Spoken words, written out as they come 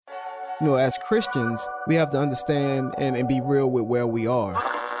As Christians, we have to understand and be real with where we are.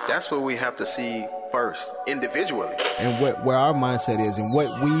 That's what we have to see first, individually. And where our mindset is and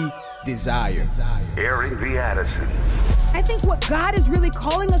what we desire. Airing the Addisons. I think what God is really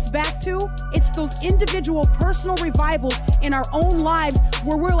calling us back to, it's those individual personal revivals in our own lives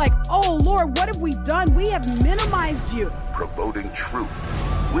where we're like, oh Lord, what have we done? We have minimized you. Promoting truth,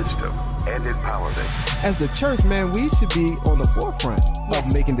 wisdom, and empowerment. As the church, man, we should be on the forefront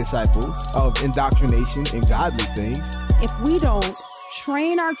of making disciples, of indoctrination and godly things. If we don't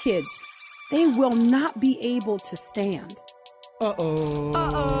train our kids, they will not be able to stand.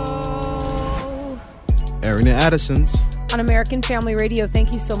 Airing the Addisons. On American Family Radio,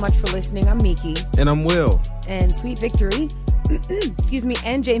 thank you so much for listening. I'm Miki. And I'm Will. And Sweet Victory,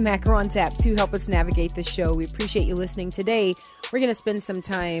 and J Mac are on tap to help us navigate the show. We appreciate you listening today. We're going to spend some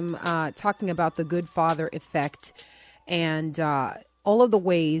time talking about the good father effect and all of the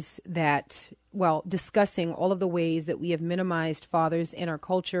ways that, discussing all of the ways that we have minimized fathers in our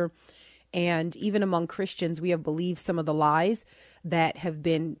culture. And even among Christians, we have believed some of the lies that have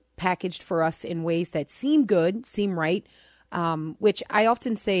been packaged for us in ways that seem good, seem right, which I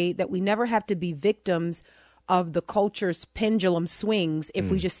often say that we never have to be victims of the culture's pendulum swings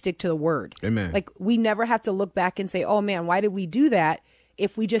if we just stick to the word. Amen. Like we never have to look back and say, oh man, why did we do that?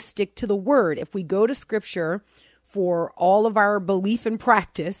 If we just stick to the word, if we go to scripture for all of our belief and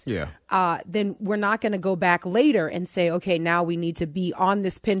practice, then we're not going to go back later and say, okay, now we need to be on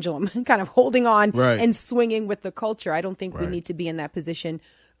this pendulum, kind of holding on and swinging with the culture. I don't think we need to be in that position.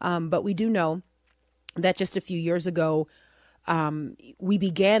 But we do know that just a few years ago, we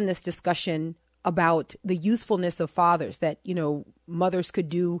began this discussion about the usefulness of fathers, that, mothers could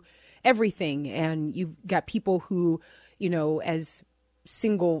do everything. And you've got people who, as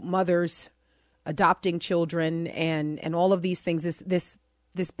single mothers, adopting children and all of these things, this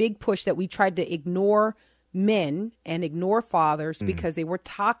big push that we tried to ignore men and ignore fathers because they were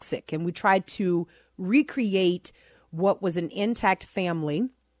toxic. And we tried to recreate what was an intact family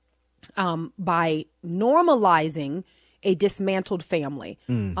by normalizing a dismantled family.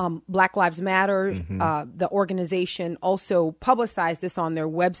 Black Lives Matter, the organization also publicized this on their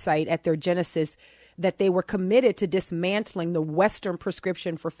website at their genesis, that they were committed to dismantling the Western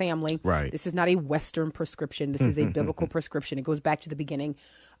prescription for family. Right. This is not a Western prescription. This is a biblical prescription. It goes back to the beginning.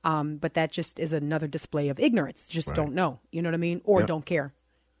 But that just is another display of ignorance. Just don't know. You know what I mean? Or don't care.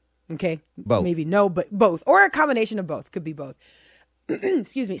 Okay. Both. Maybe no, but both. Or a combination of both. Could be both.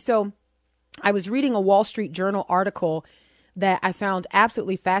 Excuse me. So I was reading a Wall Street Journal article that I found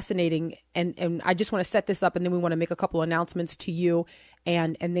absolutely fascinating. And I just want to set this up, and then we want to make a couple announcements to you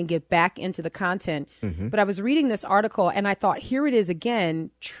and then get back into the content. But I was reading this article and I thought, here it is again,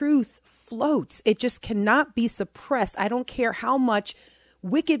 truth floats. It just cannot be suppressed. I don't care how much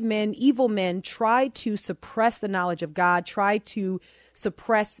wicked men, evil men try to suppress the knowledge of God, try to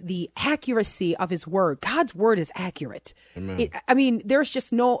suppress the accuracy of his word. God's word is accurate. There's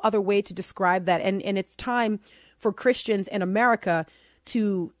just no other way to describe that. And it's time for Christians in America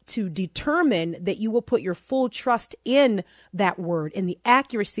to determine that you will put your full trust in that word, in the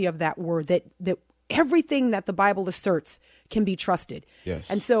accuracy of that word, that everything that the Bible asserts can be trusted.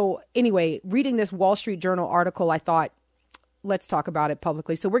 Yes. And so anyway, reading this Wall Street Journal article, I thought, let's talk about it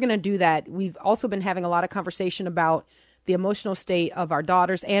publicly. So we're going to do that. We've also been having a lot of conversation about the emotional state of our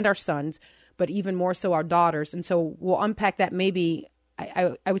daughters and our sons, but even more so our daughters. And so we'll unpack that maybe,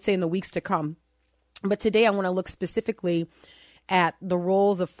 I would say, in the weeks to come. But today I want to look specifically at the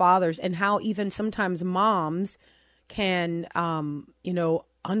roles of fathers and how even sometimes moms can,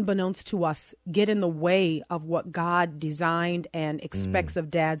 unbeknownst to us, get in the way of what God designed and expects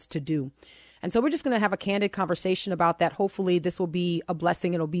of dads to do. And so we're just going to have a candid conversation about that. Hopefully this will be a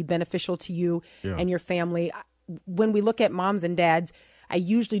blessing. It'll be beneficial to you and your family. When we look at moms and dads, I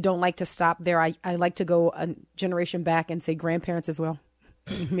usually don't like to stop there. I like to go a generation back and say grandparents as well,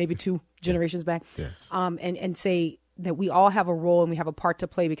 maybe 2 generations back, and say that we all have a role and we have a part to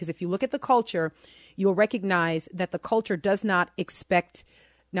play. Because if you look at the culture, you'll recognize that the culture does not expect.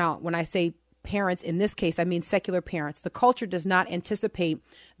 Now, when I say parents, in this case, I mean secular parents. The culture does not anticipate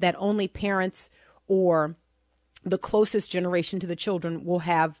that only parents or the closest generation to the children will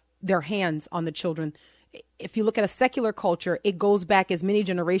have their hands on the children. If you look at a secular culture, it goes back as many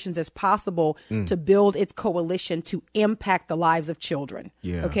generations as possible to build its coalition to impact the lives of children.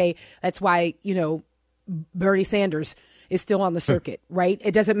 Yeah. Okay. That's why, Bernie Sanders is still on the circuit, right?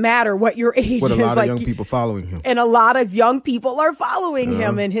 It doesn't matter what your age is. But a lot of young people following him. And a lot of young people are following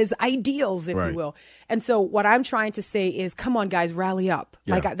him and his ideals, if you will. And so what I'm trying to say is, come on, guys, rally up.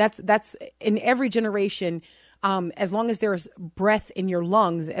 Yeah. Like that's in every generation. As long as there's breath in your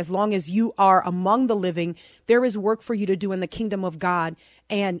lungs, as long as you are among the living, there is work for you to do in the kingdom of God.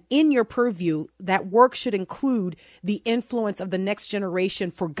 And in your purview, that work should include the influence of the next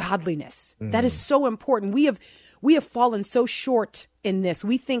generation for godliness. That is so important. We have fallen so short in this.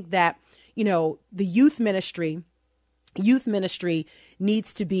 We think that, the youth ministry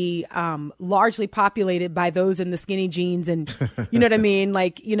needs to be largely populated by those in the skinny jeans and, you know what I mean?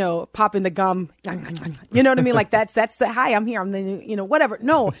 Like, popping the gum, you know what I mean? Like that's the, hi, I'm here. I'm the, whatever.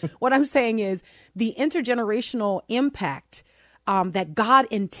 No, what I'm saying is the intergenerational impact that God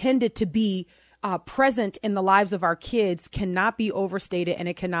intended to be present in the lives of our kids cannot be overstated, and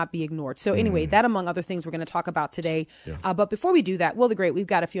it cannot be ignored. So anyway, that among other things we're going to talk about today. Yeah. But before we do that, Will the Great, we've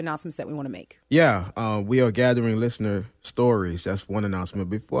got a few announcements that we want to make. Yeah, we are gathering listener stories. That's one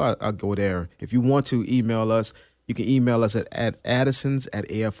announcement. Before I go there, if you want to email us, you can email us at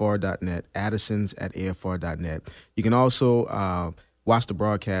addisons@afr.net, addisons@afr.net. You can also watch the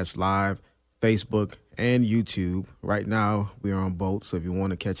broadcast live, Facebook and YouTube. Right now, we are on both, so if you want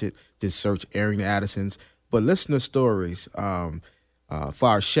to catch it, just search Airing the Addisons. But listener stories for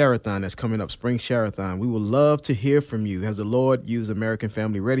our Share-a-thon that's coming up, Spring Share-a-thon, we would love to hear from you. Has the Lord used American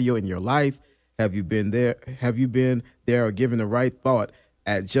Family Radio in your life? Have you been there? Have you been there or given the right thought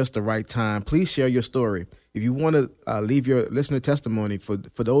at just the right time? Please share your story. If you want to leave your listener testimony, for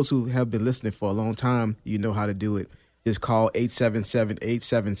those who have been listening for a long time, you know how to do it. Just call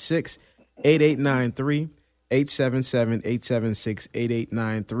 877-876-8893,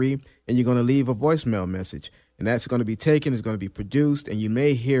 877-876-8893, and you're going to leave a voicemail message. And that's going to be taken, it's going to be produced, and you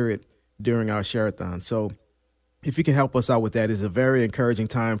may hear it during our Share-a-thon. So if you can help us out with that, it's a very encouraging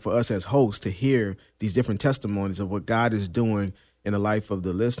time for us as hosts to hear these different testimonies of what God is doing in the life of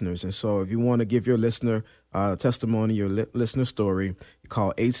the listeners. And so if you want to give your listener testimony, your listener story, you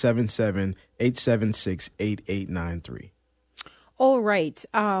call 877-876-8893. All right.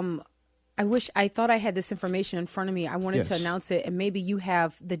 I thought I had this information in front of me. I wanted to announce it, and maybe you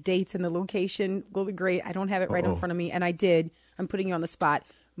have the dates and the location. Will the Great, I don't have it right in front of me, and I did. I'm putting you on the spot.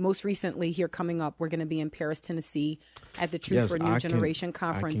 Most recently, here coming up, we're going to be in Paris, Tennessee, at the Truth for a New Generation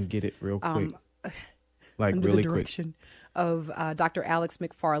Conference. I can get it real quick, under really the direction of Dr. Alex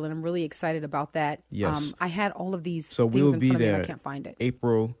McFarland. I'm really excited about that. Yes. I had all of these so things we'll in be front of me, there and I can't find it.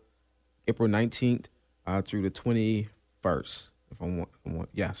 April 19th through the 21st. If I want,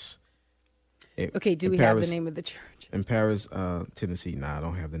 yes. Okay, do we have the name of the church? In Paris, Tennessee. Nah, I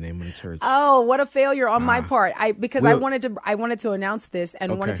don't have the name of the church. Oh, what a failure on my part. I wanted to announce this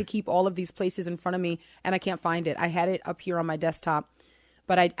and wanted to keep all of these places in front of me, and I can't find it. I had it up here on my desktop.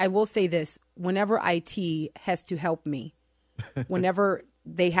 But I will say this, whenever IT has to help me, whenever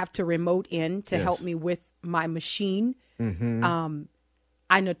they have to remote in to help me with my machine,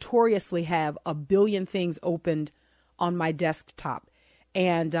 I notoriously have a billion things opened on my desktop.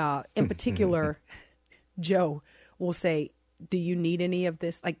 And in particular, Joe will say, do you need any of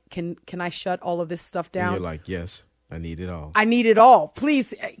this? Like, can I shut all of this stuff down? And you're like, yes, I need it all. I need it all.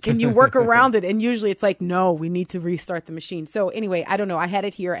 Please, can you work around it? And usually it's like, no, we need to restart the machine. So anyway, I don't know. I had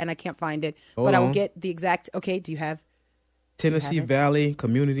it here and I can't find it. But I will get the exact. Okay, do you have? Tennessee Valley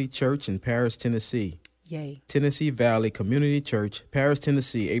Community Church in Paris, Tennessee. Yay. Tennessee Valley Community Church, Paris,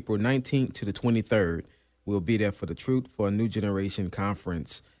 Tennessee, April 19th to the 23rd. We'll be there for the Truth for a New Generation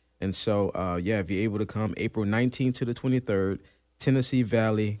Conference. And so, if you're able to come, April 19th to the 23rd, Tennessee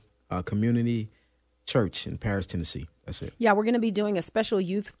Valley Community Church in Paris, Tennessee. That's it. Yeah, we're going to be doing a special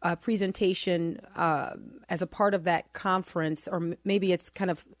youth presentation as a part of that conference, or maybe it's kind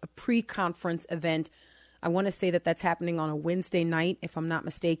of a pre-conference event. I want to say that that's happening on a Wednesday night, if I'm not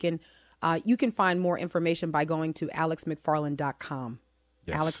mistaken. You can find more information by going to alexmcfarland.com.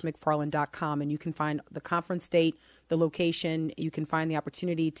 Yes. alexmcfarland.com, and you can find the conference date, the location. You can find the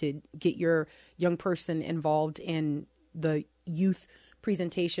opportunity to get your young person involved in the youth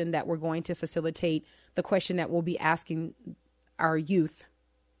presentation that we're going to facilitate. The question that we'll be asking our youth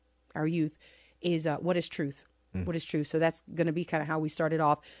is, what is truth? What is truth? So that's going to be kind of how we started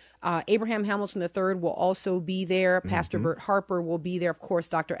off. Abraham Hamilton III will also be there. Pastor Bert Harper will be there. Of course,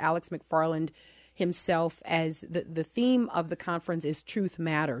 Dr. Alex McFarland himself, as the theme of the conference is Truth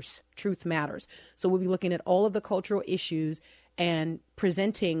Matters. Truth Matters. So we'll be looking at all of the cultural issues and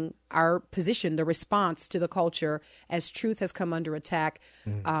presenting our position, the response to the culture as truth has come under attack.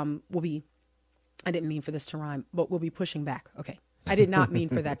 I didn't mean for this to rhyme, but we'll be pushing back. Okay. I did not mean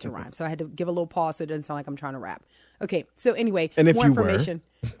for that to rhyme. So I had to give a little pause so it doesn't sound like I'm trying to rap. Okay. So anyway, and if more you information.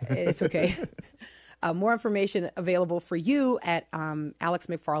 It's okay. More information available for you at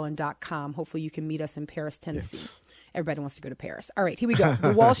alexmcfarland.com. Hopefully you can meet us in Paris, Tennessee. Yes. Everybody wants to go to Paris. All right, here we go.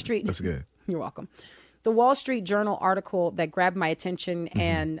 The Wall Street. That's good. You're welcome. the Wall Street Journal article that grabbed my attention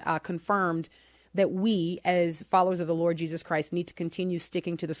and confirmed that we, as followers of the Lord Jesus Christ, need to continue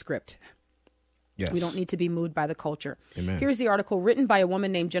sticking to the script. Yes. We don't need to be moved by the culture. Amen. Here's the article written by a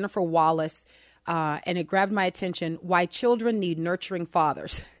woman named Jennifer Wallace, and it grabbed my attention. Why children need nurturing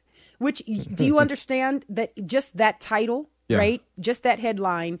fathers. Which, do you understand that just that title, right? Just that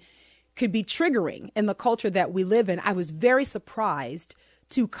headline could be triggering in the culture that we live in. I was very surprised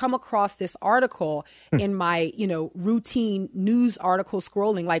to come across this article in my, routine news article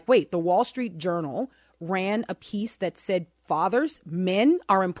scrolling. Like, wait, the Wall Street Journal ran a piece that said fathers, men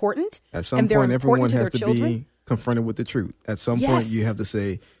are important. At some point, everyone has to be confronted with the truth. At some point, you have to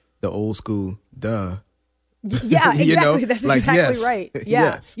say the old school, duh. Yeah, exactly. That's exactly right.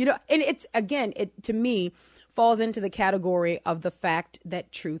 Yeah. Yes. And it's, again, it to me falls into the category of the fact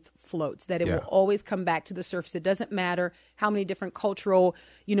that truth floats, that it will always come back to the surface. It doesn't matter how many different cultural,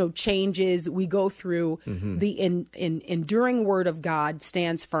 changes we go through. The enduring word of God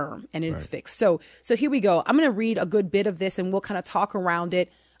stands firm and it's fixed. So here we go. I'm going to read a good bit of this and we'll kind of talk around it,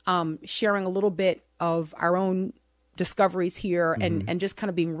 sharing a little bit of our own discoveries here and just kind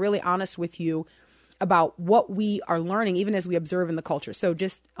of being really honest with you about what we are learning, even as we observe in the culture. So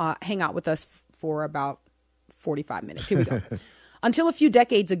just hang out with us for about 45 minutes. Here we go. Until a few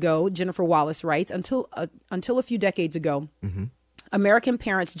decades ago, Jennifer Wallace writes, until a few decades ago, American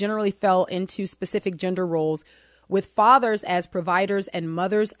parents generally fell into specific gender roles, with fathers as providers and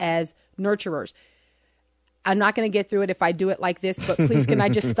mothers as nurturers. I'm not going to get through it if I do it like this, but please, can I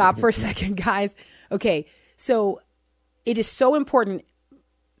just stop for a second, guys? Okay, so it is so important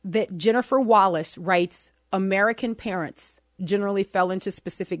that Jennifer Wallace writes American parents generally fell into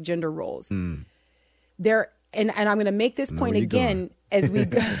specific gender roles. And I'm going to make this point again as we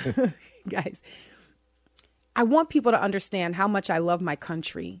go. Guys, I want people to understand how much I love my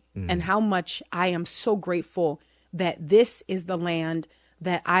country and how much I am so grateful that this is the land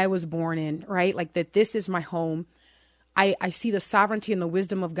that I was born in, right? Like that this is my home. I see the sovereignty and the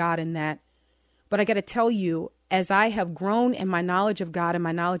wisdom of God in that. But I got to tell you, as I have grown in my knowledge of God and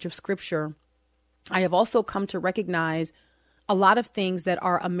my knowledge of Scripture, I have also come to recognize a lot of things that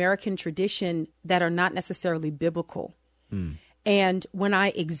are American tradition that are not necessarily biblical. And when I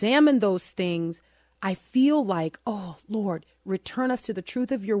examine those things, I feel like, oh, Lord, return us to the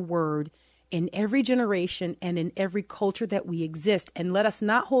truth of your word in every generation and in every culture that we exist. And let us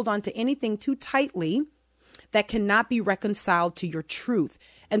not hold on to anything too tightly that cannot be reconciled to your truth.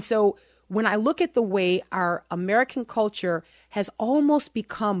 And so when I look at the way our American culture has almost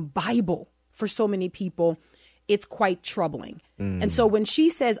become Bible for so many people, it's quite troubling. And so when she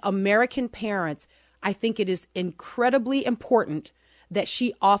says American parents, I think it is incredibly important that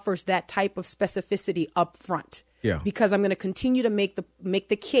she offers that type of specificity up front. Because I'm going to continue to make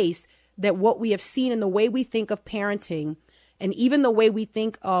the case that what we have seen in the way we think of parenting and even the way we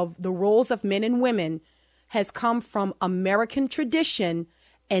think of the roles of men and women has come from American tradition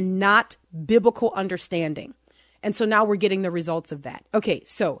and not biblical understanding. And so now we're getting the results of that. Okay,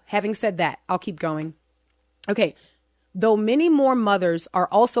 so having said that, I'll keep going. Okay, though many more mothers are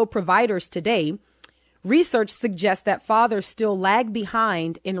also providers today, research suggests that fathers still lag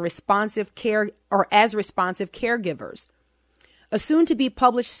behind in responsive care or as responsive caregivers. A soon-to-be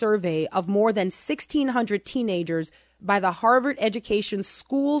published survey of more than 1,600 teenagers by the Harvard Education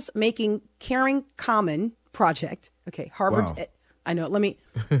Schools Making Caring Common project. Okay, Harvard. Wow. I know. Let me.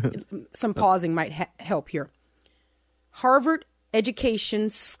 Some pausing might help here. Harvard Education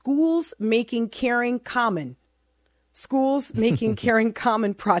Schools Making Caring Common. Schools Making Caring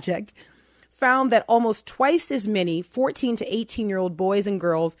Common project found that almost twice as many 14 to 18-year-old boys and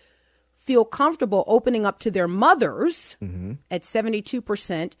girls feel comfortable opening up to their mothers at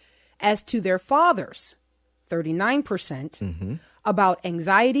 72% as to their fathers, 39%, about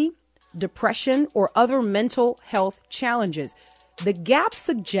anxiety, depression, or other mental health challenges. The gap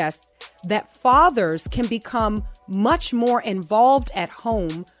suggests that fathers can become much more involved at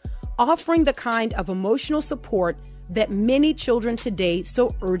home, offering the kind of emotional support that many children today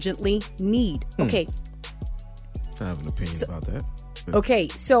so urgently need. Okay. I have an opinion about that. Okay,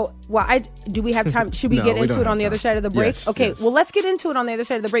 so do we have time? Should we get into it on the other side of the break? Yes, okay, yes. Well, let's get into it on the other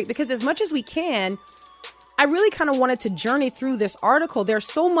side of the break, because as much as we can, I really kind of wanted to journey through this article. There's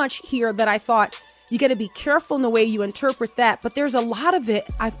so much here that I thought you got to be careful in the way you interpret that. But there's a lot of it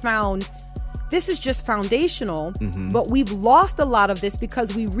I found, this is just foundational, but we've lost a lot of this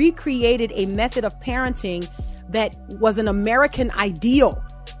because we recreated a method of parenting that was an American ideal.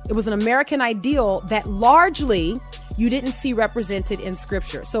 It was an American ideal that largely you didn't see represented in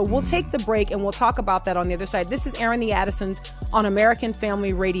Scripture. So we'll take the break and we'll talk about that on the other side. This is Erin the Addisons on American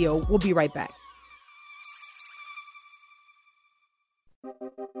Family Radio. We'll be right back.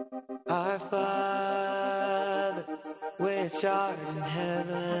 which art in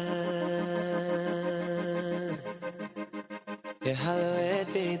heaven. Yeah,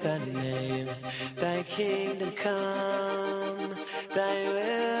 hallowed be thy name. Thy kingdom come, thy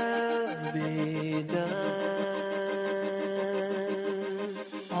will be done.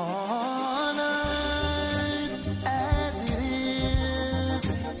 On earth as it is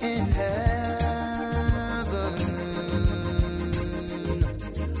in heaven.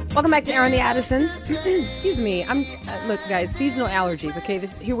 Welcome back to Aaron the Addisons. Excuse me. Look, guys, seasonal allergies. Okay,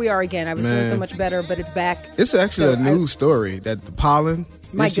 here we are again. I was doing so much better, but it's back. It's actually a news story that the pollen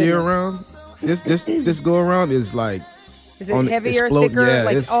this year around, this go around is like. Is it heavier, thicker?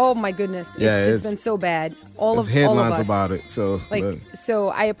 Yeah, oh my goodness, it's just been so bad. All headlines of us. about it. So so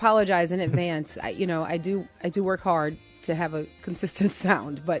I apologize in advance. I do work hard to have a consistent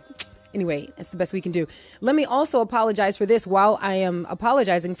sound, but. Anyway, that's the best we can do. Let me also apologize for this. While I am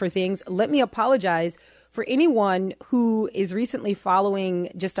apologizing for things, let me apologize for anyone who is recently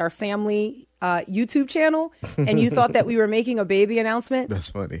following just our family YouTube channel and you thought that we were making a baby announcement. That's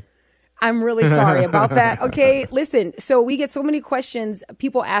funny. I'm really sorry about that. Okay, listen. So we get so many questions,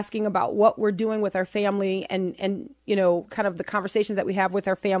 people asking about what we're doing with our family and kind of the conversations that we have with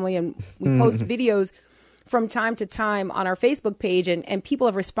our family, and we post videos from time to time on our Facebook page, and people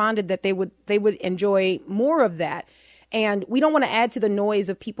have responded that they would enjoy more of that. And we don't want to add to the noise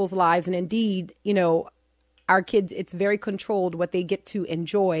of people's lives. And indeed, our kids, it's very controlled what they get to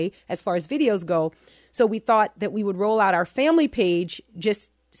enjoy as far as videos go. So we thought that we would roll out our family page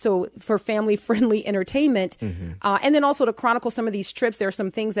just so for family friendly entertainment. And then also to chronicle some of these trips. There are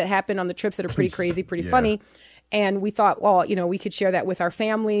some things that happen on the trips that are pretty crazy, pretty funny. And we thought, well, we could share that with our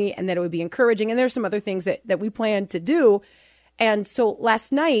family and that it would be encouraging. And there's some other things that we plan to do. And so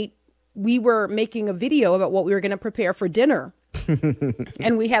last night we were making a video about what we were going to prepare for dinner.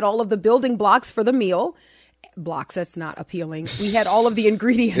 And we had all of the building blocks for the meal. Blocks, that's not appealing. We had all of the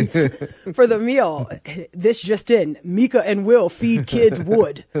ingredients for the meal. This just in, Mika and Will feed kids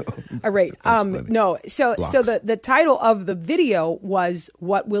wood. All right. No. So the title of the video was,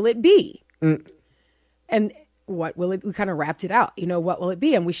 "What Will It Be?" And what will it, we kind of wrapped it out, what will it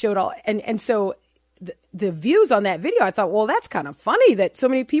be? And we showed all, and so the views on that video, I thought, well, that's kind of funny that so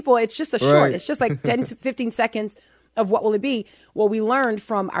many people, it's just a short, it's just like 10 to 15 seconds of what will it be? Well, we learned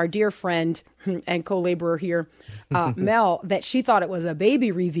from our dear friend and co-laborer here, Mel, that she thought it was a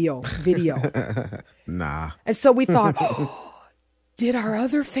baby reveal video. Nah. And so we thought, did our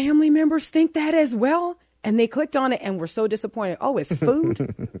other family members think that as well? And they clicked on it and were so disappointed. Oh, it's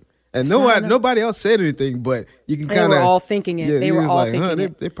food? And nobody else said anything, but you can kind of. They were all thinking it. Yeah, they were all thinking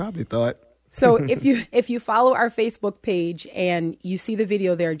it. They probably thought. So if you follow our Facebook page and you see the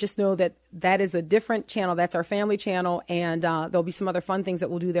video there, just know that is a different channel. That's our family channel, and there'll be some other fun things that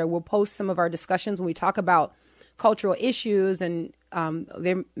we'll do there. We'll post some of our discussions when we talk about cultural issues, and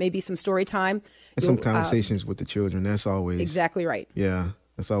there may be some story time. And some conversations with the children. That's always. Exactly right. Yeah,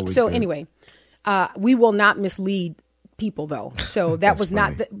 that's always So good. Anyway, we will not mislead people, though. So that was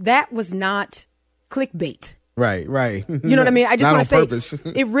funny. That was not clickbait. Right. You know what I mean? I just want to say purpose.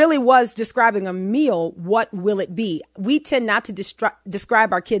 It really was describing a meal. What will it be? We tend not to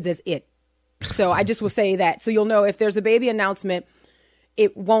describe our kids as it. So I just will say that. So you'll know if there's a baby announcement,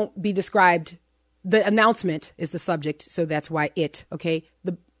 it won't be described. The announcement is the subject. So that's why it. Okay.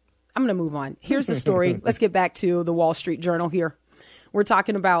 I'm going to move on. Here's the story. Let's get back to the Wall Street Journal here. We're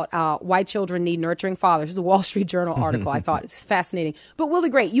talking about why children need nurturing fathers. This is a Wall Street Journal article. I thought it's fascinating. But Will the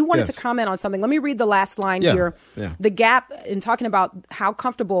Great, you wanted to comment on something. Let me read the last line here. Yeah. The gap in talking about how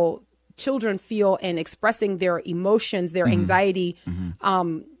comfortable children feel in expressing their emotions, their anxiety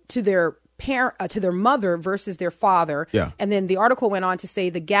to their parent, to their mother versus their father. Yeah. And then the article went on to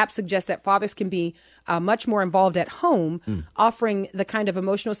say the gap suggests that fathers can be much more involved at home, offering the kind of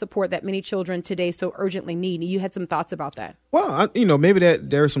emotional support that many children today so urgently need. You had some thoughts about that. Well, maybe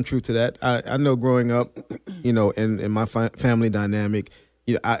there is some truth to that. I know growing up, in my family dynamic,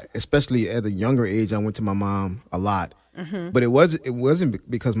 especially at a younger age, I went to my mom a lot. But it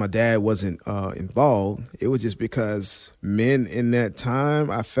wasn't because my dad wasn't involved. It was just because men in that time,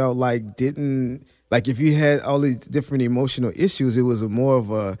 I felt like didn't, like if you had all these different emotional issues, it was more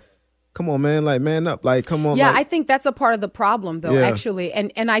of a, come on, man, like man up, like come on. Yeah, I think that's a part of the problem, though, actually.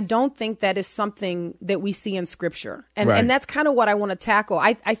 And I don't think that is something that we see in Scripture. And that's kind of what I want to tackle.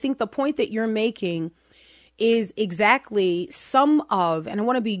 I think the point that you're making is exactly some of, and I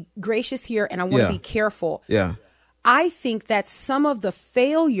want to be gracious here and I want to be careful. Yeah. I think that's some of the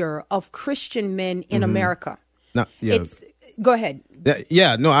failure of Christian men in America. No, Go ahead.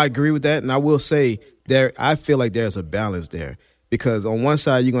 No, I agree with that. And I will say I feel like there's a balance there because on one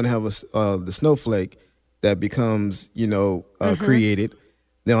side, you're going to have the snowflake that becomes, created.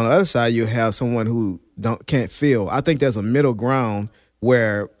 Then on the other side, you have someone who can't feel. I think there's a middle ground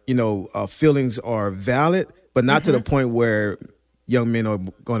where, feelings are valid, but not to the point where young men are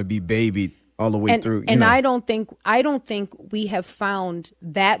going to be babied all the way through. And I don't think we have found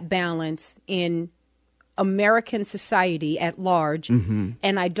that balance in American society at large. And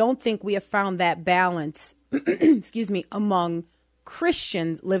I don't think we have found that balance, among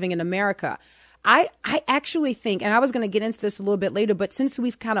Christians living in America. I actually think, and I was going to get into this a little bit later, but since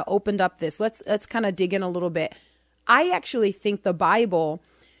we've kind of opened up this, let's kind of dig in a little bit. I actually think the Bible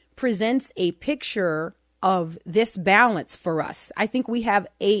presents a picture of this balance for us. I think we have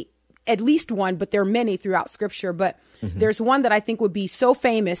at least one, but there are many throughout Scripture. But there's one that I think would be so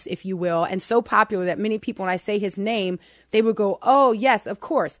famous, if you will, and so popular that many people, when I say his name, they would go, oh, yes, of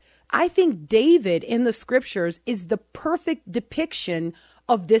course. I think David in the Scriptures is the perfect depiction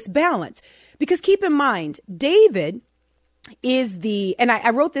of this balance. Because keep in mind, David is and I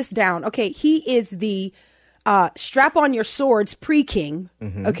wrote this down. Okay, he is the strap on your swords pre-king.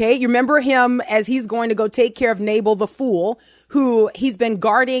 Okay, you remember him as he's going to go take care of Nabal the fool, who he's been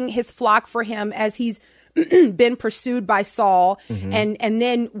guarding his flock for him as he's been pursued by Saul. And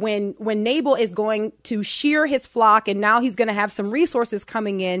then when Nabal is going to shear his flock and now he's going to have some resources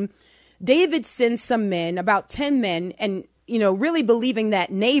coming in, David sends some men, about 10 men, and really believing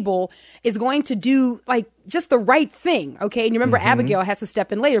that Nabal is going to do like just the right thing. Okay. And you remember Abigail has to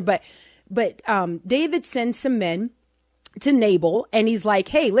step in later, but David sends some men to Nabal and he's like,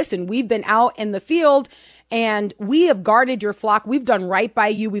 hey, listen, we've been out in the field and we have guarded your flock. We've done right by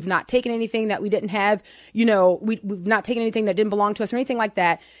you. We've not taken anything that we didn't have. We've not taken anything that didn't belong to us or anything like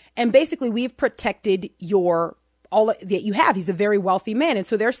that. And basically we've protected all that you have. He's a very wealthy man. And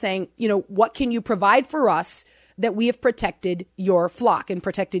so they're saying, what can you provide for us that we have protected your flock and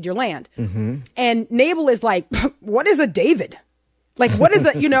protected your land? And Nabal is like, what is a David? Like, what is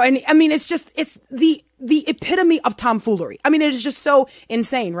and I mean, it's the epitome of tomfoolery. I mean, it is just so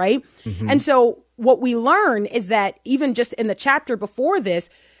insane, right? And so what we learn is that even just in the chapter before this,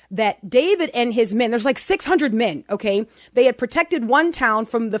 that David and his men, there's like 600 men, okay? They had protected one town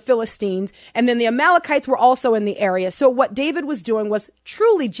from the Philistines, and then the Amalekites were also in the area. So what David was doing was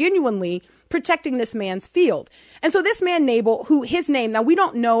truly, genuinely protecting this man's field. And so this man Nabal, who his name, now we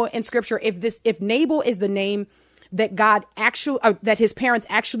don't know in Scripture if Nabal is the name that that his parents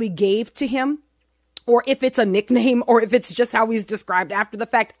actually gave to him, or if it's a nickname, or if it's just how he's described after the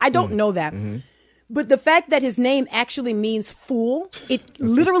fact. I don't know that. But the fact that his name actually means fool, it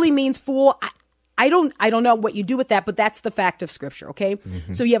literally means fool. I don't know what you do with that, but that's the fact of Scripture, okay?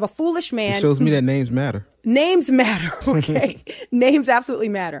 So you have a foolish man. It shows me that names matter. Names matter, okay? Names absolutely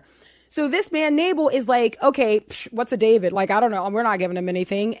matter. So this man Nabal is like, okay, what's a David? Like, I don't know. We're not giving him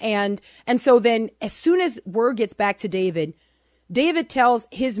anything. And so then as soon as word gets back to David, David tells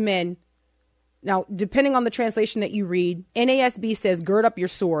his men, now, depending on the translation that you read, NASB says, gird up your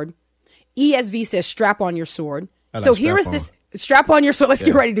sword. ESV says, strap on your sword. So here is this, strap on your sword. Let's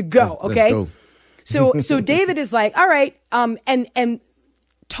get ready to go. Okay. Let's go. So David is like, all right. And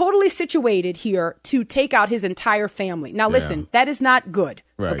totally situated here to take out his entire family. Now, listen, that is not good.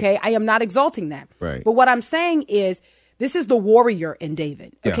 Right. Okay. I am not exalting that. Right. But what I'm saying is, this is the warrior in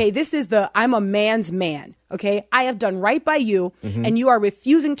David. Okay. Yeah. This is I'm a man's man. Okay. I have done right by you and you are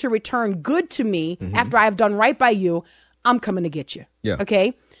refusing to return good to me after I have done right by you. I'm coming to get you. Yeah.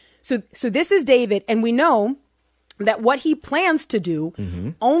 Okay. So this is David. And we know that what he plans to do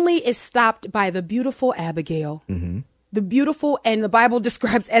only is stopped by the beautiful Abigail, the beautiful, and the Bible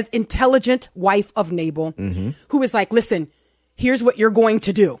describes as intelligent wife of Nabal, who is like, listen, here's what you're going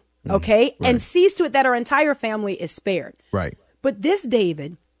to do. Okay. Right. And sees to it that our entire family is spared. Right. But this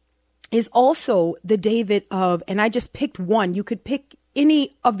David is also the David of, and I just picked one. You could pick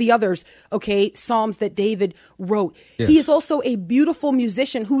any of the others, okay, Psalms that David wrote. Yes. He is also a beautiful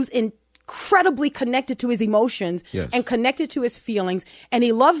musician who's incredibly connected to his emotions and connected to his feelings, and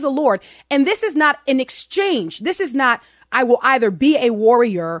he loves the Lord. And this is not an exchange. This is not, I will either be a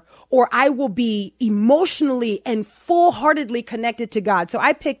warrior or I will be emotionally and full-heartedly connected to God. So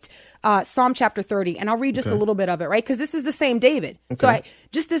I picked Psalm chapter 30, and I'll read just a little bit of it, right? Because this is the same David. Okay. So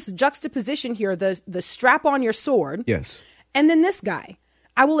just this juxtaposition here, the strap on your sword. Yes. And then this guy,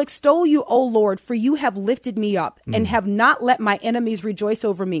 I will extol you, O Lord, for you have lifted me up and have not let my enemies rejoice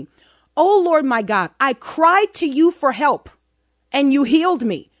over me. O Lord, my God, I cried to you for help and you healed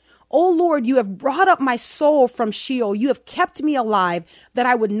me. O Lord, you have brought up my soul from Sheol. You have kept me alive that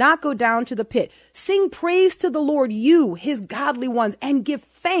I would not go down to the pit. Sing praise to the Lord, you, his godly ones, and give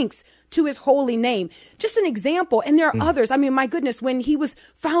thanks to his holy name. Just an example. And there are others. I mean, my goodness, when he was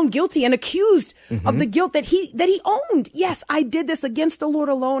found guilty and accused of the guilt that he owned. Yes, I did this against the Lord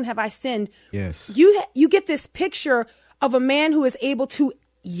alone have I sinned. Yes. You get this picture of a man who is able to,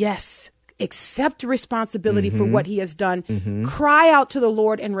 accept responsibility for what he has done, cry out to the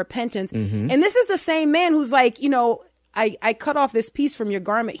Lord in repentance. And this is the same man who's like, I cut off this piece from your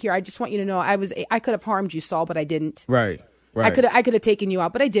garment here. I just want you to know I could have harmed you, Saul, but I didn't. Right. I could have taken you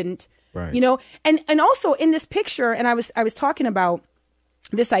out, but I didn't. Right. And also in this picture, and I was talking about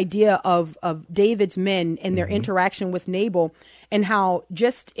this idea of David's men and their interaction with Nabal, and how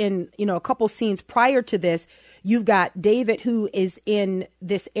just in a couple scenes prior to this, you've got David who is in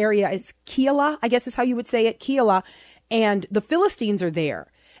this area, is Keilah, I guess is how you would say it, Keilah, and the Philistines are there.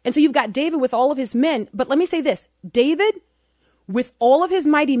 And so you've got David with all of his men. But let me say this, David with all of his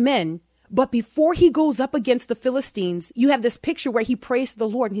mighty men, but before he goes up against the Philistines, you have this picture where he prays to the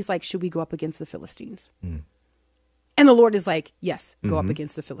Lord and he's like, should we go up against the Philistines? And the Lord is like, yes, go up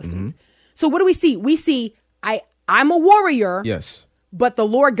against the Philistines. So what do we see? We see, I'm a warrior. Yes. But the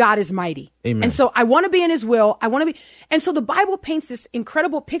Lord God is mighty. Amen. And so I want to be in his will. And so the Bible paints this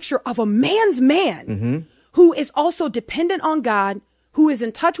incredible picture of a man's man who is also dependent on God, who is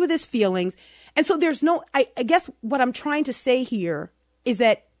in touch with his feelings. And so there's I guess what I'm trying to say here is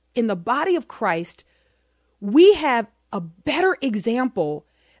that in the body of Christ, we have a better example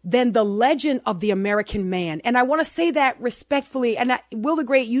than the legend of the American man. And I want to say that respectfully. And Will the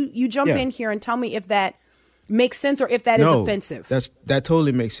Great, you jump in here and tell me if that makes sense or if that is offensive. That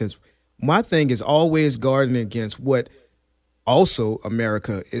totally makes sense. My thing is always guarding against what also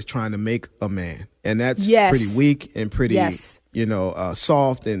America is trying to make a man. And that's pretty weak and pretty,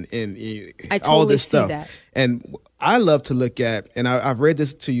 soft and I totally all this see stuff. that. And I love to look at, and I've read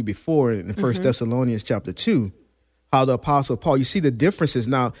this to you before in 1 Thessalonians chapter 2, how the Apostle Paul, you see the differences.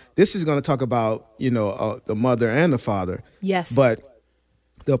 Now, this is going to talk about, the mother and the father. Yes. But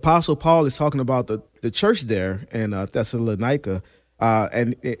the Apostle Paul is talking about the church there in Thessalonica.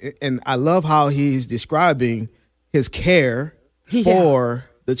 And I love how he's describing his care for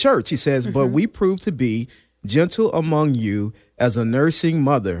the church. He says, but we prove to be gentle among you as a nursing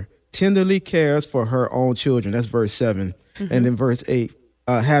mother tenderly cares for her own children. That's verse 7. And in verse 8,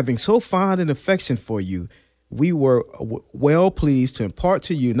 having so fond an affection for you, we were well pleased to impart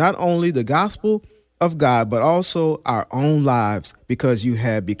to you not only the gospel of God, but also our own lives, because you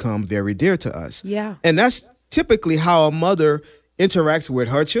have become very dear to us. Yeah. And that's typically how a mother interacts with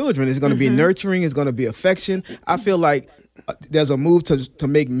her children. It's going to be nurturing. It's going to be affection. I feel like there's a move to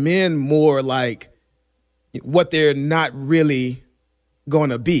make men more like what they're not really going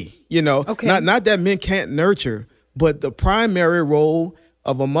to be, Okay. Not that men can't nurture, but the primary role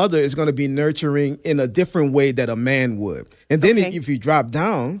of a mother is going to be nurturing in a different way that a man would. And then if you drop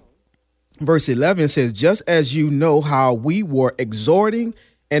down, verse 11 says, just as you know how we were exhorting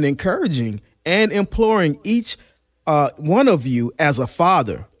and encouraging and imploring each one of you as a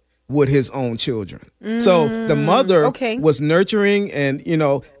father would his own children. So the mother was nurturing and,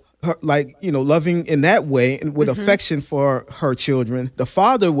 loving in that way and with affection for her children. The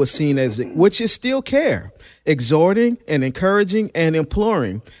father was seen as, which is still care, exhorting and encouraging and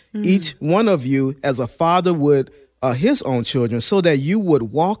imploring each one of you as a father would his own children, so that you would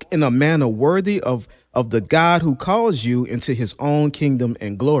walk in a manner worthy of the God who calls you into his own kingdom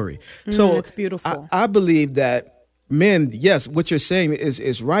and glory. So that's beautiful. I believe that men, yes, what you're saying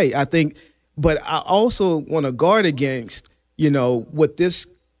is right. I think, but I also want to guard against, what this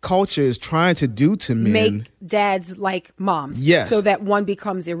culture is trying to do to men. Make dads like moms. Yes. So that one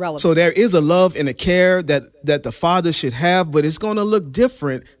becomes irrelevant. So there is a love and a care that the father should have, but it's going to look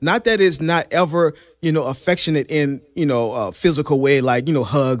different. Not that it's not ever, affectionate in, a physical way, like,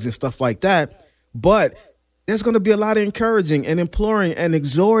 hugs and stuff like that. But there's going to be a lot of encouraging and imploring and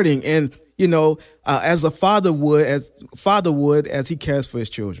exhorting and, as a father would, as he cares for his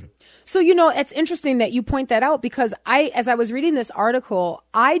children. So, it's interesting that you point that out, because as I was reading this article,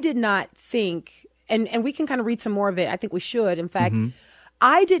 I did not think, and we can kind of read some more of it. I think we should. In fact,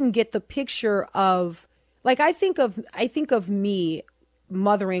 I didn't get the picture of, like, I think of me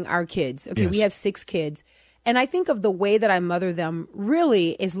mothering our kids. Okay. Yes. We have 6 kids. And I think of the way that I mother them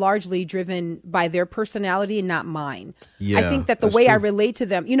really is largely driven by their personality and not mine. Yeah, I think that the way I relate to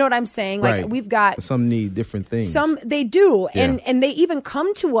them, you know what I'm saying? Like, right. we've got some need different things. Some they do. Yeah. And they even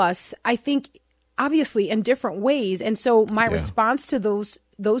come to us, I think, obviously in different ways. And so my response to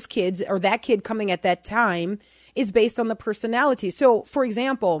those kids, or that kid coming at that time, is based on the personality. So, for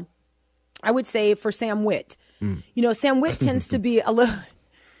example, I would say for Sam Witt, Sam Witt tends to be a little...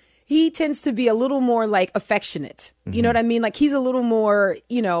 he tends to be a little more like affectionate. You know what I mean? Like he's a little more,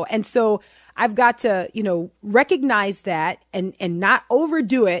 and so I've got to, recognize that and not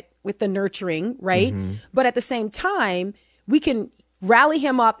overdo it with the nurturing, right? But at the same time, we can rally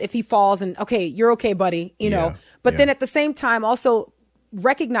him up if he falls and, okay, you're okay, buddy, know. But then at the same time, also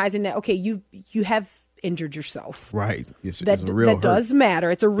recognizing that, okay, you have injured yourself. Right. It's a real that hurt. does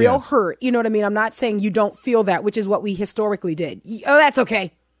matter. It's a real hurt. You know what I mean? I'm not saying you don't feel that, which is what we historically did. Oh, that's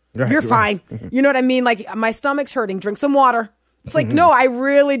okay. You're fine. You know what I mean? Like my stomach's hurting. Drink some water. It's like, no, I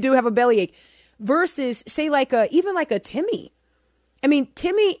really do have a bellyache. Versus say even like a Timmy. I mean,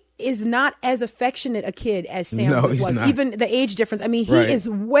 Timmy is not as affectionate a kid as Sam was. Not. Even the age difference. I mean, he is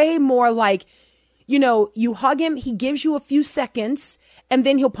way more like, you hug him, he gives you a few seconds, and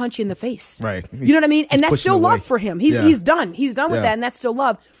then he'll punch you in the face. Right. You know what I mean? And that's still love for him. He's done. He's done with Yeah. that, and that's still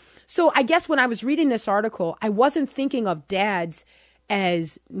love. So I guess when I was reading this article, I wasn't thinking of dads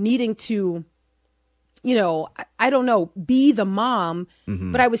as needing to, I don't know, be the mom,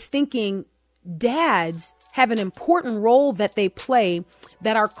 but I was thinking dads have an important role that they play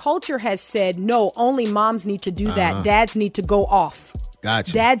that our culture has said, no, only moms need to do that. Dads need to go off.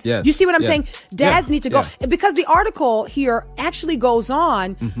 Gotcha. Dads, Yes. you see what I'm Yeah. saying? Dads Yeah. need to go. Yeah. Because the article here actually goes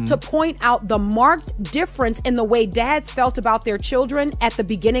on to point out the marked difference in the way dads felt about their children at the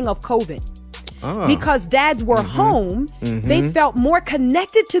beginning of COVID. Because dads were home, they felt more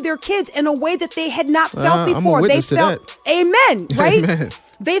connected to their kids in a way that they had not felt I'm a before. They witness to felt, amen, right? Amen.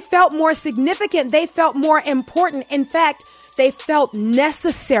 They felt more significant. They felt more important. In fact, they felt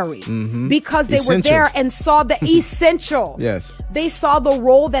necessary because they were Essential. there and saw the essential. Yes. They saw the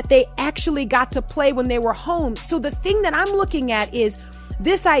role that they actually got to play when they were home. So the thing that I'm looking at is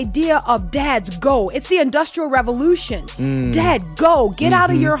this idea of dads go. It's the Industrial Revolution. Dad, go. Get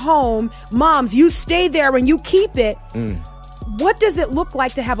out of your home. Moms, you stay there and you keep it. What does it look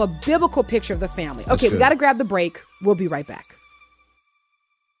like to have a biblical picture of the family? Okay, we good. got to grab the break. We'll be right back.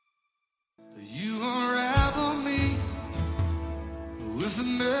 You unravel me with a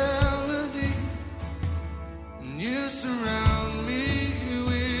melody, and you surround me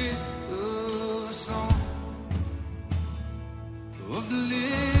with a song of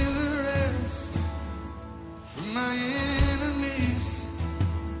deliverance from my enemies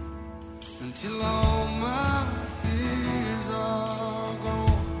until all my fears are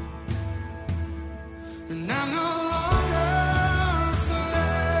gone, and I'm no longer a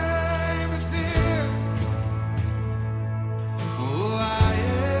slave to fear. Oh, I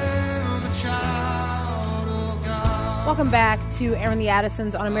am a child of God. Welcome back to Aaron the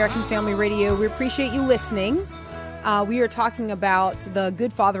Addisons on American Family Radio. We appreciate you listening. We are talking about the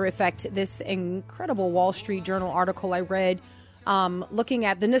good father effect, this incredible Wall Street Journal article I read, looking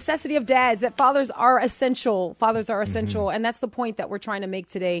at the necessity of dads, that fathers are essential. Fathers are essential. And that's the point that we're trying to make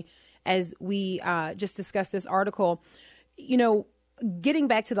today as we just discussed this article. Getting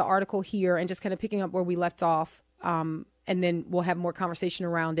back to the article here and just kind of picking up where we left off, and then we'll have more conversation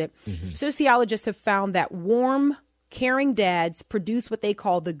around it. Sociologists have found that warm, caring dads produce what they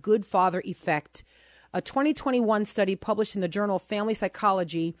call the good father effect. A 2021 study published in the Journal of Family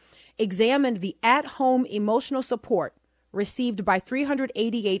Psychology examined the at-home emotional support received by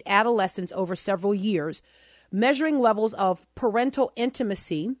 388 adolescents over several years, measuring levels of parental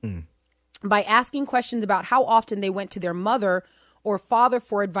intimacy by asking questions about how often they went to their mother or father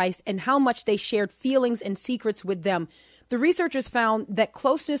for advice and how much they shared feelings and secrets with them. The researchers found that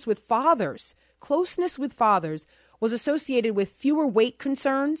closeness with fathers was associated with fewer weight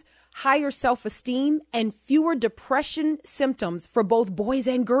concerns, higher self-esteem, and fewer depression symptoms for both boys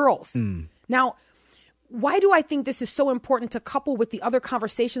and girls. Now, why do I think this is so important to couple with the other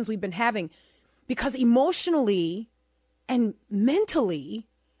conversations we've been having? Because emotionally and mentally,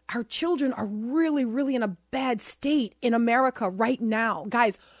 our children are really, really in a bad state in America right now.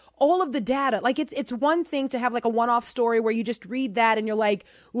 Guys, all of the data, like it's one thing to have like a one-off story where you just read that and you're like,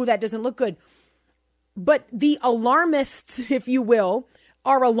 ooh, that doesn't look good. But the alarmists, if you will,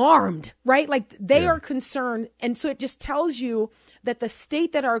 are alarmed, right? Like they are concerned. And so it just tells you that the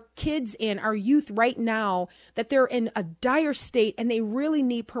state that our kids in, our youth right now, that they're in a dire state and they really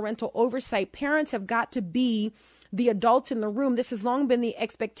need parental oversight. Parents have got to be the adults in the room. This has long been the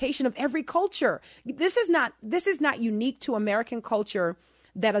expectation of every culture. This is not unique to American culture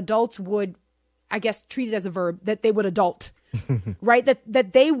that adults would, I guess, treat it as a verb, that they would adult. Right?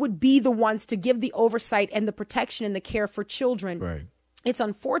 That they would be the ones to give the oversight and the protection and the care for children. Right. It's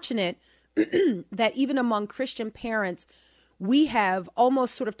unfortunate that even among Christian parents, we have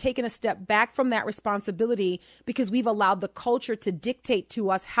almost sort of taken a step back from that responsibility because we've allowed the culture to dictate to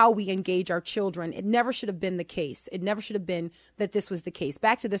us how we engage our children. It never should have been the case. It never should have been that this was the case.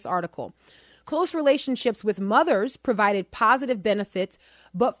 Back to this article. Close relationships with mothers provided positive benefits,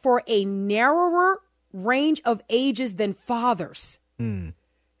 but for a narrower range of ages than fathers.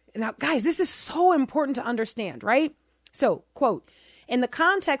 Now, guys, this is so important to understand, right? So, quote, in the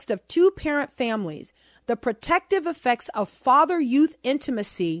context of two-parent families, the protective effects of father-youth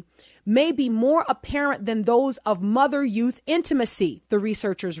intimacy may be more apparent than those of mother-youth intimacy, the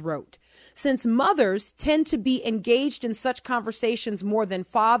researchers wrote. Since mothers tend to be engaged in such conversations more than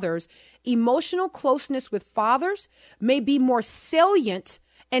fathers, emotional closeness with fathers may be more salient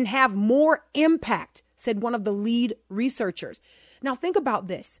and have more impact, said one of the lead researchers. Now, think about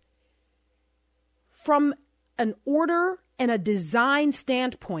this. From an order and a design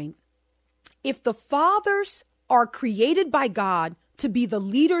standpoint, if the fathers are created by God to be the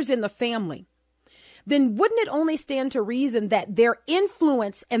leaders in the family, then wouldn't it only stand to reason that their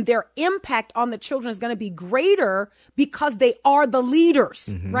influence and their impact on the children is going to be greater because they are the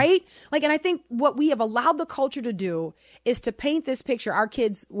leaders, right? Like, and I think what we have allowed the culture to do is to paint this picture. Our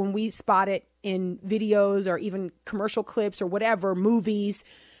kids, when we spot it in videos or even commercial clips or whatever, movies,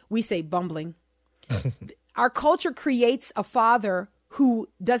 we say bumbling. Our culture creates a father who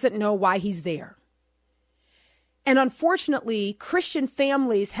doesn't know why he's there. And unfortunately, Christian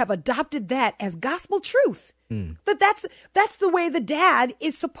families have adopted that as gospel truth. That's the way the dad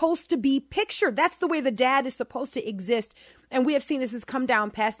is supposed to be pictured. That's the way the dad is supposed to exist. And we have seen this has come down,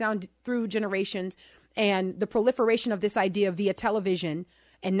 passed down through generations, and the proliferation of this idea via television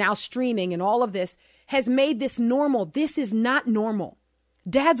and now streaming and all of this has made this normal. This is not normal.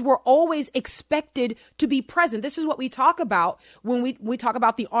 Dads were always expected to be present. This is what we talk about when we talk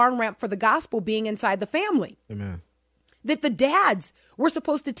about the on-ramp for the gospel being inside the family. Amen. That the dads were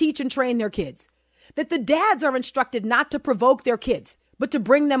supposed to teach and train their kids. That the dads are instructed not to provoke their kids, but to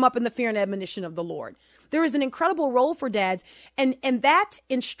bring them up in the fear and admonition of the Lord. There is an incredible role for dads. And that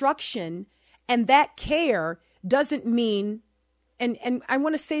instruction and that care doesn't mean, and I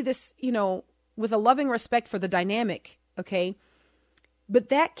want to say this, with a loving respect for the dynamic, okay? But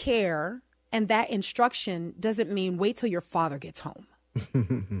that care and that instruction doesn't mean wait till your father gets home.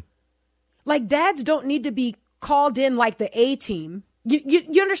 Like, dads don't need to be called in like the A-team.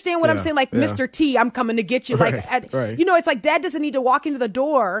 You understand what I'm saying? Like, Mr. T, I'm coming to get you. Right, right. It's like dad doesn't need to walk into the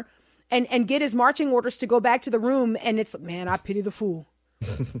door and get his marching orders to go back to the room. And it's, man, I pity the fool.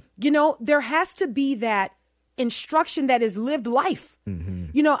 There has to be that instruction that is lived life.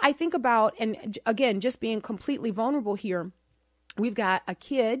 I think about, and again, just being completely vulnerable here. We've got a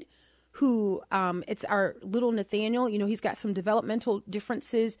kid who, it's our little Nathaniel, he's got some developmental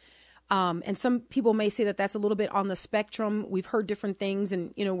differences. And some people may say that that's a little bit on the spectrum. We've heard different things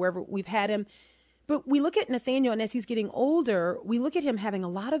and, wherever we've had him. But we look at Nathaniel, and as he's getting older, we look at him having a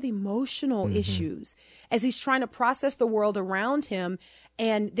lot of emotional issues as he's trying to process the world around him.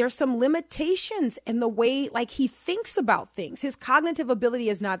 And there's some limitations in the way, like, he thinks about things. His cognitive ability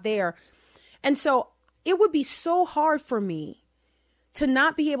is not there. And so it would be so hard for me to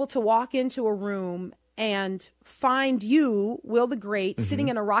not be able to walk into a room and find you, Will the Great, sitting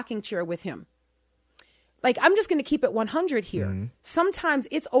in a rocking chair with him. Like, I'm just going to keep it 100 here. Sometimes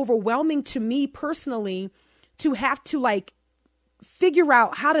it's overwhelming to me personally to have to, like, figure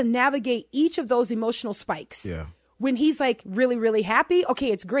out how to navigate each of those emotional spikes. Yeah. When he's like really, really happy,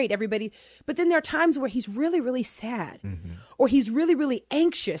 okay, it's great, everybody. But then there are times where he's really, really sad or he's really, really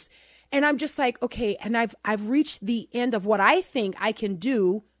anxious. And I'm just like, okay, and I've reached the end of what I think I can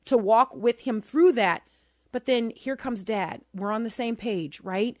do to walk with him through that. But then here comes dad. We're on the same page,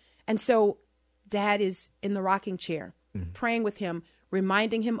 right? And so dad is in the rocking chair, praying with him,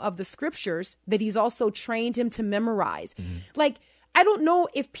 reminding him of the scriptures that he's also trained him to memorize. Like, I don't know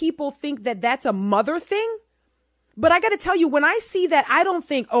if people think that that's a mother thing, but I got to tell you, when I see that, I don't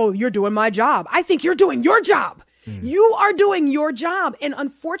think, oh, you're doing my job. I think you're doing your job. You are doing your job. And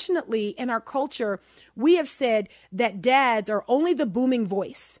unfortunately, in our culture, we have said that dads are only the booming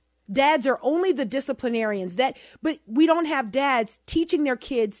voice. Dads are only the disciplinarians. But we don't have dads teaching their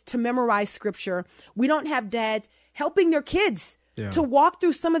kids to memorize scripture. We don't have dads helping their kids to walk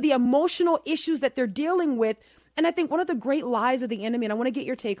through some of the emotional issues that they're dealing with. And I think one of the great lies of the enemy, and I want to get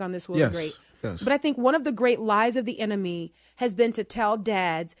your take on this, Will, great. Yes. But I think one of the great lies of the enemy has been to tell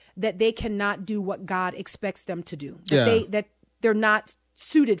dads that they cannot do what God expects them to do. That they're not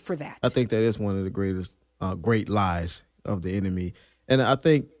suited for that. I think that is one of the greatest great lies of the enemy. And I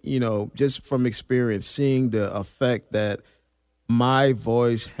think, just from experience, seeing the effect that my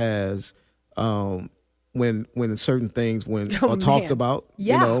voice has when certain things Oh, are talked man. about.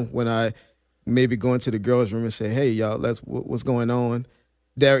 Yeah. You know, when I maybe go into the girls' room and say, "Hey, y'all, what's going on."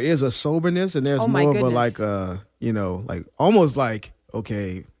 There is a soberness, and there's Oh, my more of a goodness. like almost like,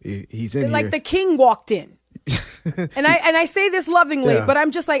 okay, he's in Like here. the king walked in. and I say this lovingly, Yeah. but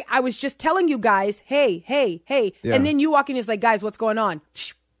I'm just like, I was just telling you guys, hey. Yeah. And then you walk in, it's like, guys, what's going on?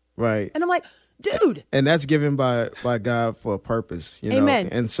 Right. And I'm like, dude. And that's given by God for a purpose, you know. Amen.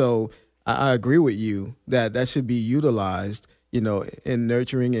 And so I agree with you that should be utilized, you know, in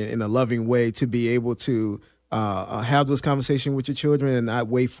nurturing and in a loving way to be able to have those conversations with your children and not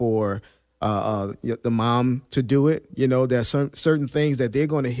wait for the mom to do it. You know, there are certain things that they're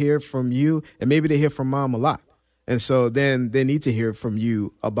going to hear from you, and maybe they hear from mom a lot. And so then they need to hear from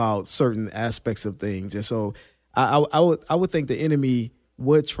you about certain aspects of things. And so I would think the enemy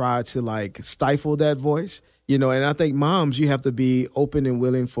would try to like stifle that voice, you know, and I think moms, you have to be open and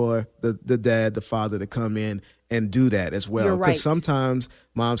willing for the dad, the father to come in and do that as well. You're right. Because sometimes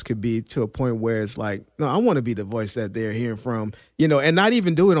moms could be to a point where it's like, no, I want to be the voice that they're hearing from, you know, and not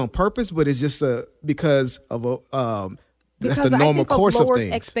even do it on purpose, but it's just because of that's Because the normal I think course of of lowered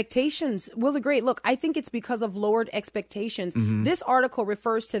things. expectations. Will the Great, look, I think it's because of lowered expectations. Mm-hmm. This article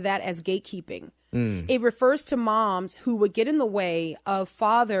refers to that as gatekeeping. Mm. It refers to moms who would get in the way of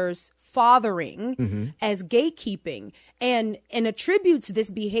fathers fathering Mm-hmm. as gatekeeping, and attributes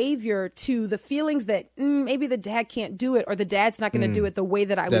this behavior to the feelings that maybe the dad can't do it, or the dad's not going to do it the way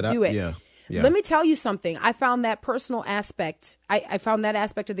that I would do it. Yeah. Yeah. Let me tell you something. I found that personal aspect, I found that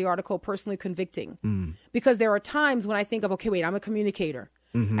aspect of the article personally convicting, because there are times when I think of, okay, wait, I'm a communicator.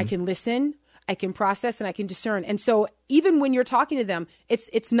 I can listen, I can process, and I can discern. And so even when you're talking to them,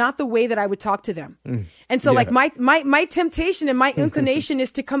 it's not the way that I would talk to them. And so like my temptation and my inclination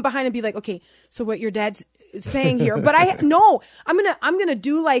is to come behind and be like, okay, so what your dad's saying here, but I'm going to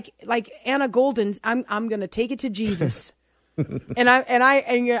do like Anna Golden's, I'm going to take it to Jesus. And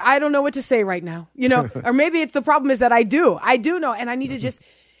I don't know what to say right now, you know, or maybe it's the problem is that I do know, and I need to just,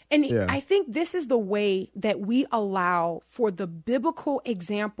 and Yeah. I think this is the way that we allow for the biblical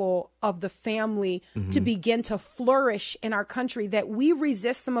example of the family to begin to flourish in our country, that we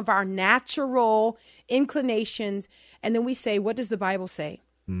resist some of our natural inclinations. And then we say, what does the Bible say?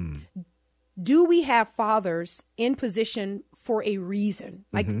 Do we have fathers in position for a reason?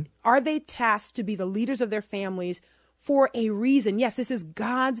 Like, are they tasked to be the leaders of their families for a reason? Yes, this is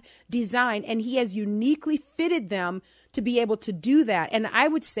God's design, and he has uniquely fitted them to be able to do that. And I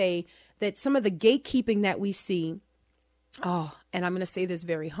would say that some of the gatekeeping that we see, and I'm going to say this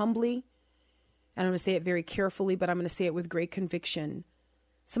very humbly, and I'm going to say it very carefully, but I'm going to say it with great conviction.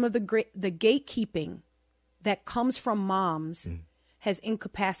 Some of the gatekeeping that comes from moms has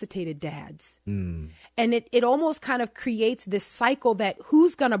incapacitated dads. And it almost kind of creates this cycle that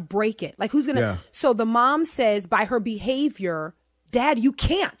who's going to break it? Like, who's going to? Yeah. So the mom says by her behavior, Dad, you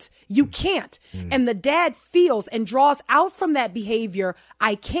can't. And the dad feels and draws out from that behavior,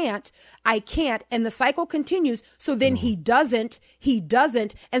 I can't. And the cycle continues. So then he doesn't.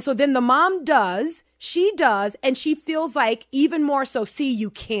 And so then the mom does, she does, and she feels like even more so, see, you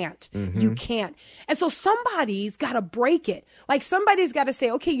can't. And so somebody's got to break it. Like, somebody's got to say,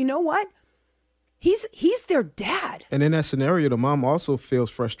 okay, you know what? He's their dad. And in that scenario, the mom also feels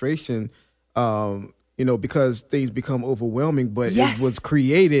frustration, you know, because things become overwhelming, but Yes. it was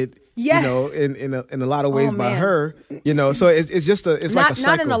created, Yes. you know, in a lot of ways Oh, by man. her, you know, so it's just it's like a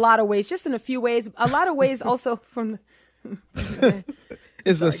cycle. Not in a lot of ways, just in a few ways. A lot of ways also from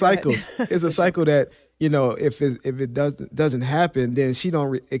It's a cycle. It's a cycle that, you know, if it doesn't happen, then she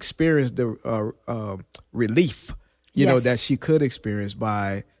don't experience the relief, you know, Yes. that she could experience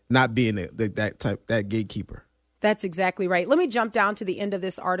by not being that gatekeeper. That's exactly right. Let me jump down to the end of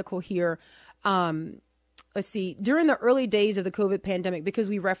this article here. Let's see. During the early days of the COVID pandemic, because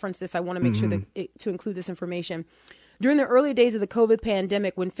we referenced this, I want to make sure that to include this information. During the early days of the COVID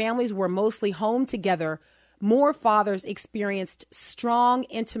pandemic, when families were mostly home together, more fathers experienced strong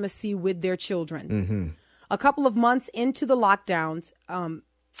intimacy with their children. A couple of months into the lockdowns,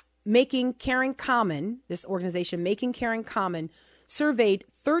 Making Caring Common, this organization, Making Caring Common, surveyed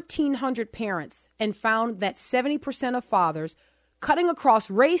 1,300 parents and found that 70% of fathers, cutting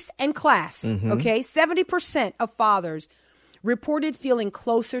across race and class, okay, 70% of fathers reported feeling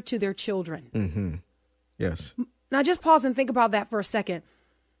closer to their children. Yes. Now, just pause and think about that for a second.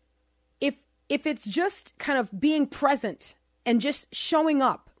 If it's just kind of being present and just showing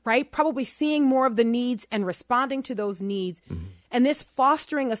up, right? Probably seeing more of the needs and responding to those needs, and this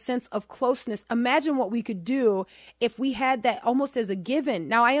fostering a sense of closeness. Imagine what we could do if we had that almost as a given.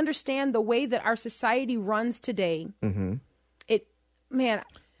 Now, I understand the way that our society runs today.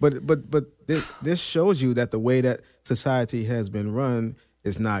 this shows you that the way that society has been run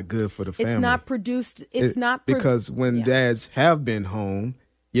is not good for the family. It's not produced. Because when dads have been home,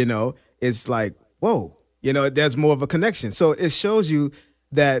 it's like, whoa, there's more of a connection. So it shows you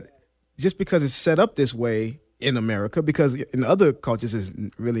that just because it's set up this way in America, because in other cultures it's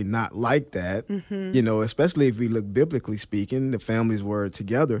really not like that, especially if we look biblically speaking, the families were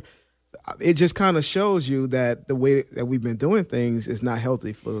together. It just kind of shows you that the way that we've been doing things is not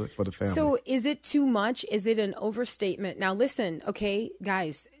healthy for the family. So is it too much? Is it an overstatement? Now listen, okay,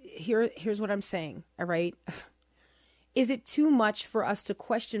 guys, here's what I'm saying, all right? Is it too much for us to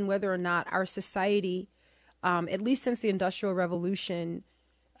question whether or not our society, at least since the Industrial Revolution,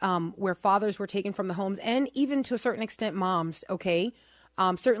 where fathers were taken from the homes, and even to a certain extent moms, okay,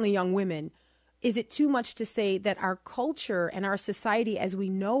 certainly young women, is it too much to say that our culture and our society as we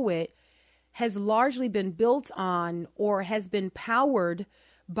know it has largely been built on or has been powered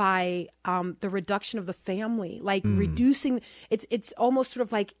by the reduction of the family, like reducing, it's almost sort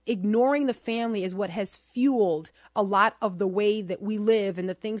of like ignoring the family is what has fueled a lot of the way that we live and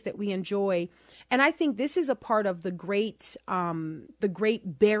the things that we enjoy. And I think this is a part of the great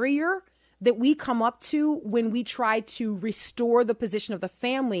barrier that we come up to when we try to restore the position of the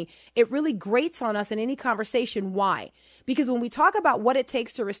family. It really grates on us in any conversation. Why? Because when we talk about what it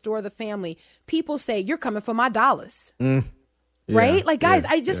takes to restore the family, people say, you're coming for my dollars. Right? Like, guys,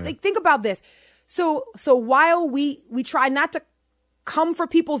 think about this. So while we try not to come for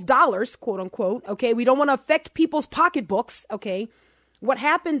people's dollars, quote unquote, okay, we don't want to affect people's pocketbooks, okay, what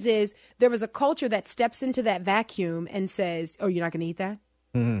happens is there is a culture that steps into that vacuum and says, oh, you're not going to eat that?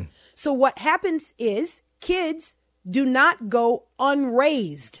 Mm-hmm. So what happens is kids do not go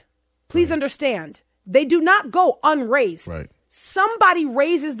unraised. Please understand. They do not go unraised. Right. Somebody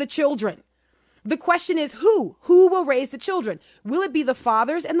raises the children. The question is who? Who will raise the children? Will it be the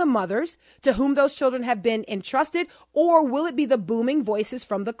fathers and the mothers to whom those children have been entrusted, or will it be the booming voices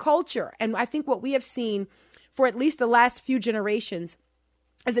from the culture? And I think what we have seen for at least the last few generations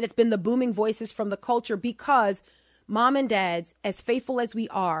is that it's been the booming voices from the culture, because mom and dads, as faithful as we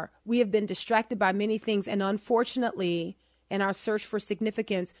are, we have been distracted by many things. And unfortunately, in our search for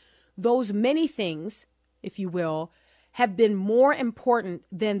significance, those many things, if you will, have been more important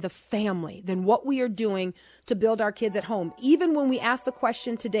than the family, than what we are doing to build our kids at home. Even when we ask the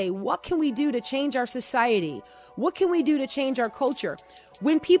question today, what can we do to change our society? What can we do to change our culture?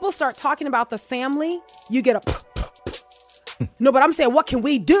 When people start talking about the family, you get a no, but I'm saying, what can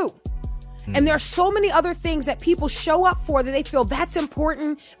we do? And there are so many other things that people show up for that they feel that's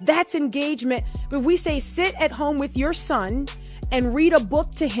important, that's engagement. But if we say, sit at home with your son and read a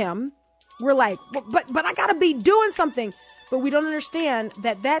book to him, we're like, but I gotta be doing something. But we don't understand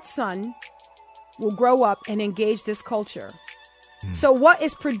that son will grow up and engage this culture. So what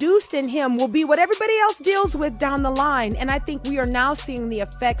is produced in him will be what everybody else deals with down the line. And I think we are now seeing the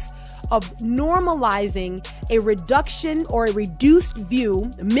effects of normalizing a reduction or a reduced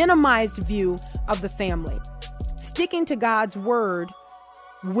view, minimized view of the family. Sticking to God's word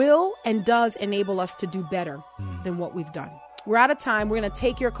will and does enable us to do better than what we've done. We're out of time. We're going to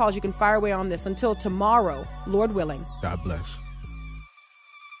take your calls. You can fire away on this until tomorrow, Lord willing. God bless.